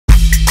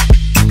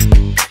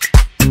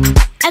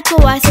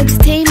EcoWise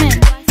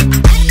Entertainment.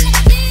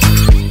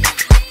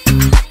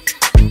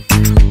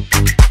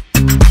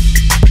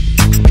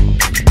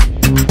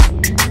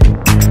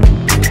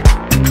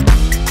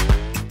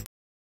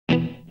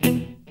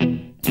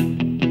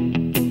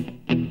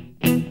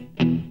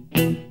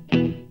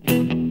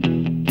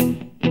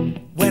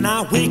 When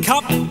I wake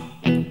up,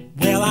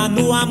 well, I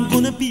know I'm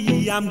gonna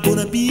be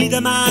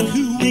the man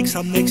who wakes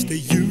up next to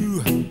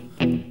you.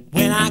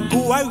 When I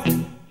go out,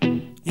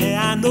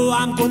 yeah, I know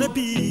I'm gonna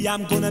be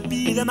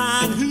the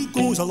man who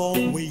goes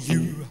along with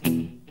you.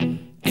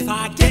 If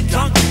I get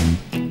drunk,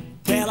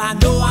 well, I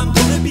know I'm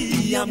gonna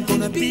be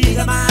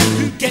the man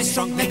who gets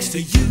drunk next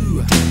to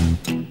you.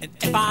 And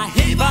if I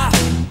haver,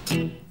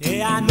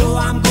 yeah, I know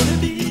I'm gonna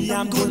be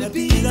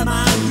the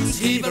man who's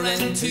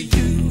havering to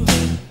you.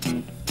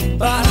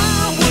 But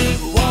I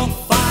would walk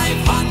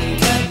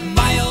 500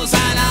 miles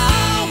and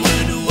I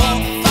would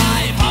walk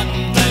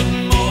 500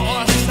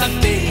 more to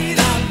be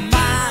the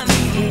man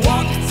who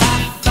walked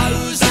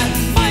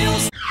 1,000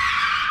 miles.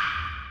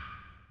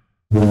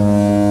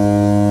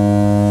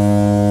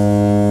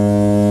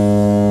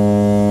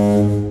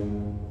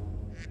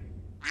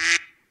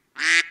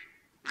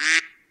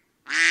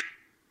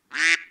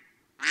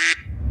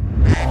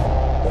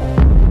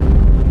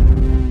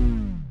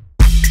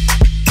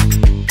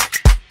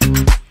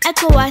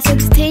 EcoWise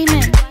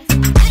Entertainment.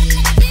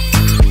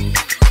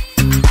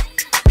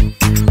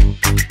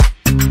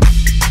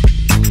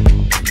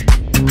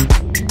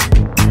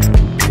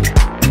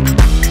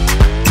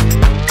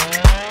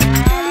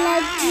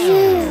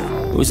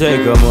 Who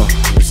say come on?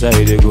 Who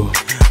say they go?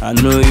 I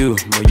know you,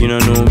 but you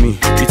don't know me.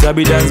 You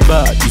sabi dance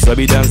bad, you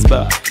sabi dance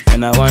bad,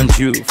 and I want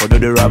you for do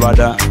the rubber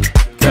dance.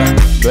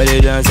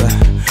 Belly dancer,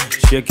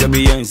 shake your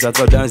behind, start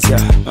to dance ya.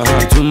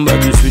 Tumba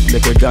too sweet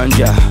like a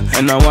ganja,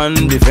 and I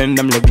want defend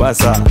them like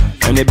Bassa.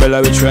 And the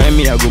bella will try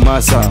me, I go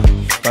massa.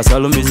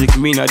 Passalo music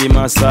me na the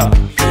master.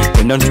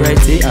 Then don't try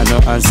it, I no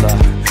answer.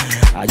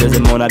 I just a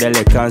man that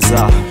like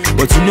cancer.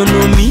 But you don't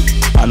know me,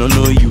 I don't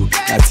know you.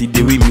 That's the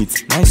day we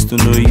meet, nice to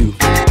know you.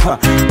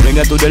 Bring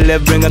her to the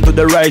left, bring her to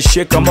the right.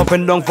 Shake come up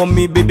and down for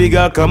me, baby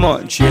girl, come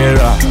on. Cher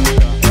Am.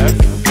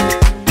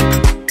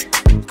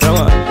 Come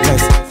on,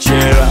 yes,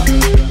 Cher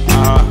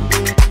Am.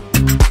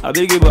 I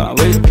beg you, but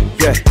wait,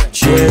 yeah,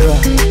 Cher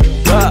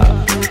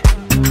Am.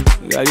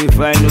 Got you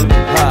find me,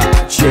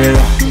 Cher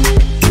Am.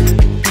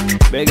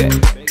 Beg it.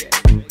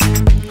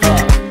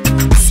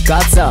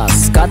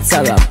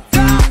 Scatter,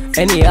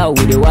 anyhow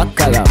we dey walk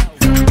around.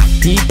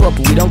 Hip hop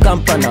we don't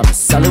camp on 'em.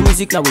 Salo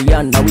music now we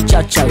yarn, now we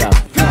cha-cha rap.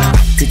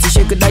 Titi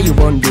shake that you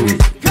bundle,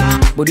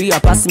 but you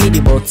pass me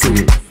the bottle.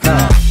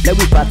 Let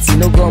we party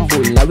no gumbo.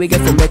 Now we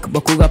get for make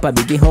Boku rapper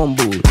big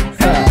humble.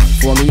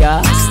 From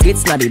here,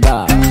 streets na the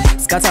bar.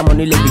 Scatter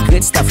money like the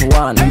great stuff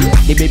one.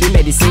 The baby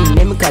medicine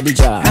name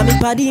Khadija. I'm a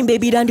party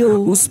baby than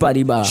you. Who's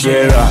party bar?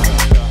 Cher Am.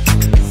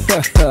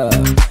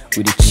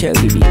 With the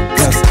cherry beat.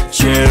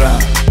 Cher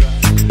Am.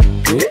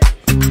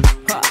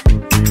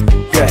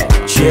 Yeah,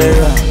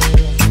 Cher Am.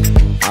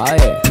 Oh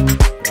yeah.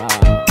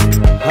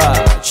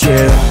 Wow.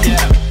 Cher Am.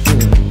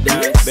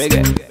 Beg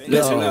it.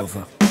 Listen up.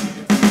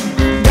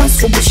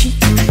 Dance obushi,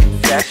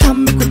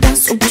 come make we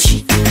dance obushi.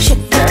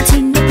 Shake that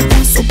thing, make we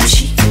dance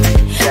obushi.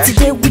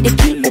 Today we dey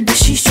kill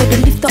obushi, so they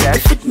lift up the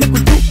foot, make we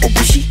do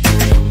obushi.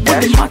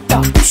 What the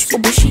matter, push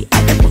obushi,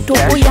 and then put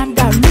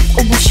oyanda, make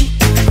obushi.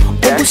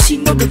 Obushi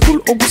no dey pull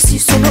obushi,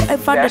 so no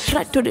ever dey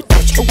try to dey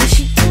touch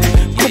obushi.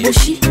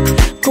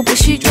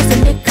 Kobushi, just dey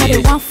make carry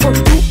one for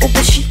two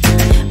obushi.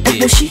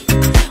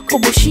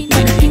 Kobushi, na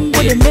the thing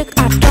where they make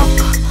a talk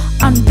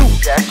and do.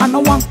 I no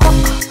want cock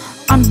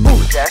and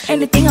bull.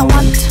 Anything I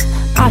want,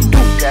 I do.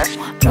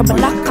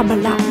 Kabbalah,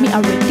 me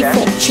are ready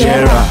for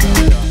Cher Am.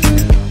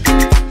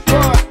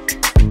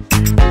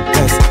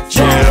 Yes,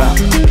 Cher Am.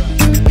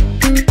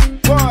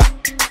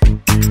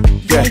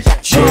 Yeah,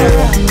 Cher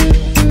Am.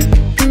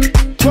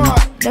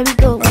 There we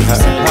go.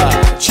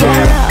 Cher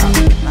Am.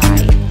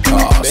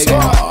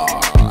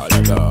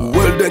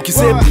 Well, then you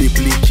say play,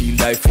 kill,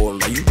 die, fall.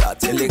 Now you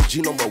that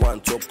LXG #1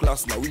 top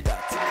class. Now we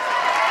that.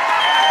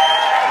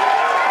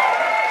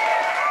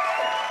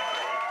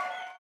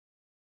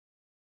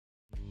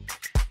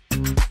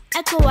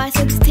 EcoWise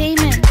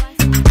Entertainment.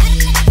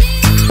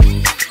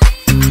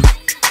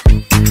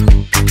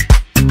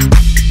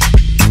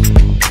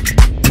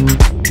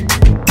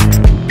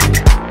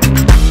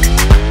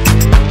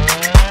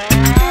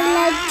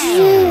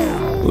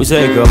 Who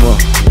say come on?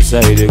 Who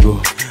say they go?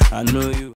 I know you.